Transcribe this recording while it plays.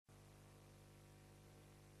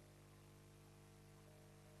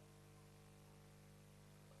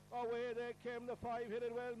Away they came, the 5 hit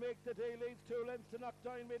it well. Make the Deal leads 2 lengths to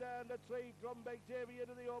KNOCKDINE Me and the 3 DROMBEG Davy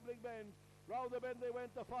into the opening bend. Round the bend they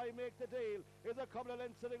went, the 5 Make the Deal is a couple of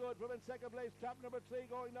lengths to the good from in second place. Trap number 3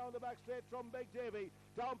 going down the back straight, DROMBEG Davy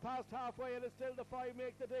down past halfway, and it's still the 5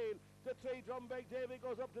 Make the Deal. The 3 DROMBEG Davy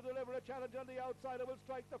goes up to deliver a challenge on the outside and will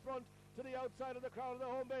strike the front to the outside of the crown of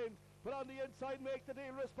the home bend. But on the inside, Make the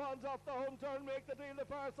Deal responds off the home turn. Make the Deal the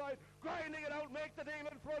far side, grinding it out. Make the Deal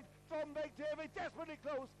in front. DROMBEG Davy desperately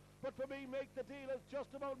close, but for me, Make the Deal is just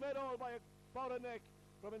about met all by about a neck.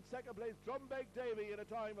 From in second place, DROMBEG Davy in a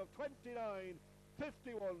time of 29:51.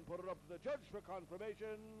 Put it up to the judge for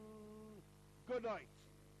confirmation. Good night.